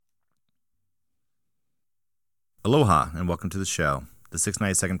Aloha and welcome to the show. The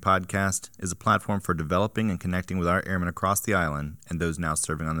 692nd Podcast is a platform for developing and connecting with our airmen across the island and those now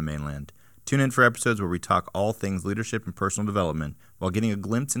serving on the mainland. Tune in for episodes where we talk all things leadership and personal development while getting a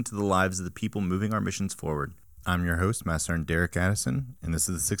glimpse into the lives of the people moving our missions forward. I'm your host, Master Sergeant Derek Addison, and this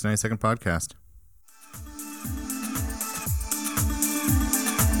is the 692nd Podcast.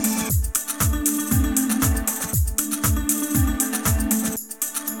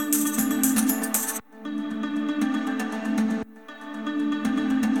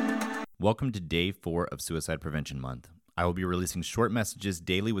 Welcome to Day 4 of Suicide Prevention Month. I will be releasing short messages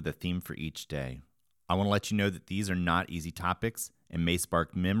daily with a theme for each day. I want to let you know that these are not easy topics and may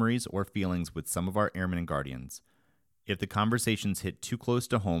spark memories or feelings with some of our airmen and guardians. If the conversations hit too close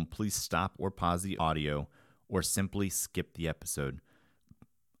to home, please stop or pause the audio or simply skip the episode.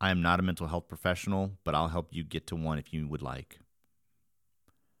 I am not a mental health professional, but I'll help you get to one if you would like.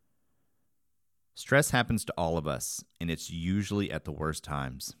 Stress happens to all of us, and it's usually at the worst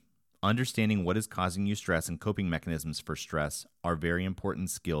times. Understanding what is causing you stress and coping mechanisms for stress are very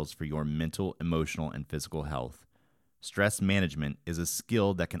important skills for your mental, emotional, and physical health. Stress management is a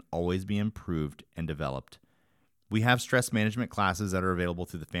skill that can always be improved and developed. We have stress management classes that are available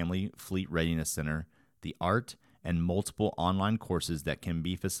through the Family Fleet Readiness Center, the ART, and multiple online courses that can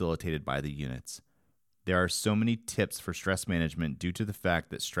be facilitated by the units. There are so many tips for stress management due to the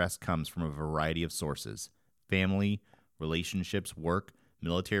fact that stress comes from a variety of sources: family, relationships, work,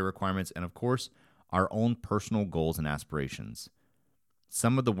 military requirements, and of course, our own personal goals and aspirations.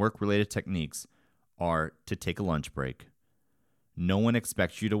 Some of the work-related techniques are to take a lunch break. No one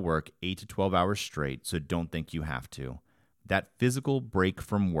expects you to work 8 to 12 hours straight, so don't think you have to. That physical break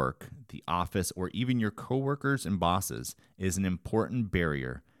from work, the office, or even your coworkers and bosses is an important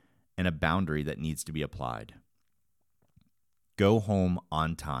barrier and a boundary that needs to be applied. Go home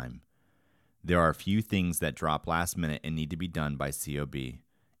on time. There are a few things that drop last minute and need to be done by COB.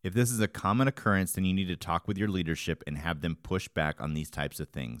 If this is a common occurrence, then you need to talk with your leadership and have them push back on these types of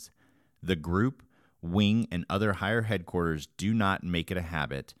things. The group, wing, and other higher headquarters do not make it a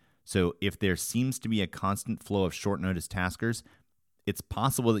habit, so if there seems to be a constant flow of short-notice taskers, it's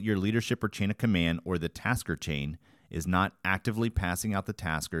possible that your leadership or chain of command or the tasker chain is not actively passing out the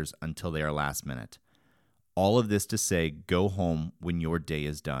taskers until they are last minute. All of this to say, go home when your day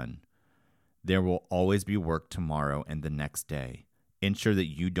is done. There will always be work tomorrow and the next day. Ensure that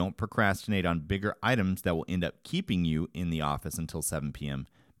you don't procrastinate on bigger items that will end up keeping you in the office until 7 p.m.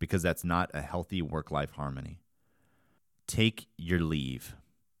 because that's not a healthy work-life harmony. Take your leave.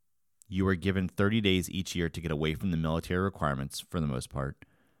 You are given 30 days each year to get away from the military requirements for the most part.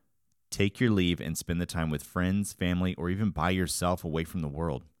 Take your leave and spend the time with friends, family, or even by yourself away from the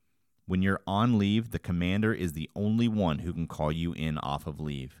world. When you're on leave, the commander is the only one who can call you in off of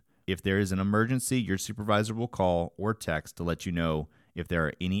leave. If there is an emergency, your supervisor will call or text to let you know if there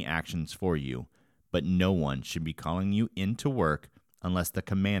are any actions for you, but no one should be calling you into work unless the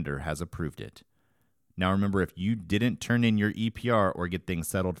commander has approved it. Now remember, if you didn't turn in your EPR or get things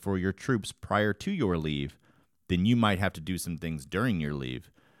settled for your troops prior to your leave, then you might have to do some things during your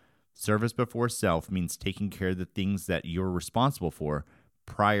leave. Service before self means taking care of the things that you're responsible for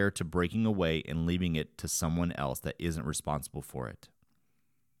prior to breaking away and leaving it to someone else that isn't responsible for it.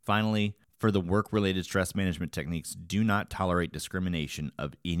 Finally, for the work-related stress management techniques, do not tolerate discrimination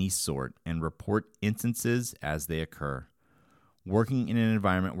of any sort and report instances as they occur. Working in an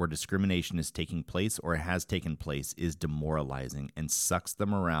environment where discrimination is taking place or has taken place is demoralizing and sucks the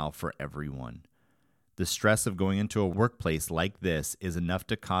morale for everyone. The stress of going into a workplace like this is enough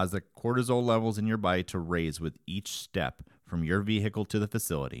to cause the cortisol levels in your body to raise with each step from your vehicle to the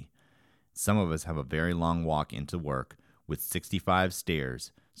facility. Some of us have a very long walk into work with 65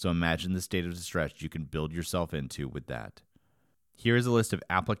 stairs, so imagine the state of distress you can build yourself into with that. Here is a list of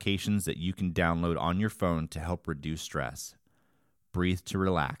applications that you can download on your phone to help reduce stress. Breathe to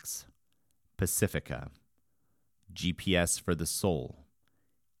Relax, Pacifica, GPS for the Soul,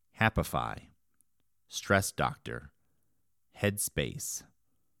 Happify, Stress Doctor, Headspace,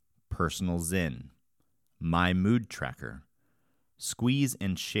 Personal Zen, My Mood Tracker, Squeeze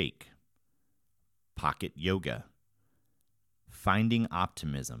and Shake, Pocket Yoga, Finding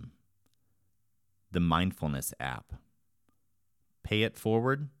Optimism, the Mindfulness app, Pay It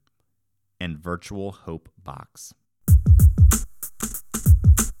Forward, and Virtual Hope Box.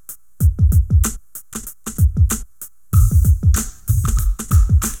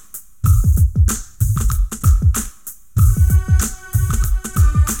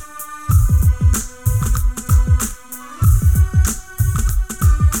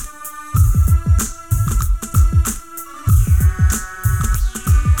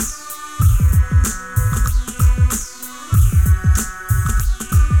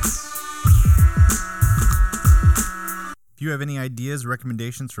 you have any ideas,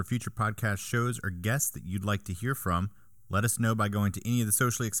 recommendations for future podcast shows, or guests that you'd like to hear from, let us know by going to any of the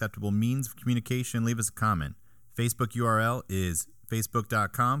socially acceptable means of communication. Leave us a comment. Facebook URL is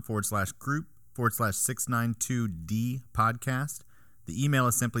facebook.com/group/692D podcast. The email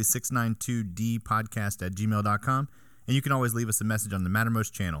is simply 692dpodcast@gmail.com. And you can always leave us a message on the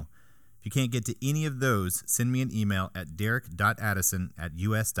Mattermost channel. If you can't get to any of those, send me an email at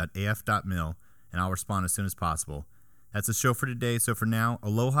derek.addison@us.af.mil, and I'll respond as soon as possible. That's the show for today. So for now,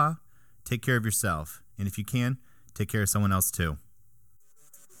 aloha, take care of yourself, and if you can, take care of someone else too.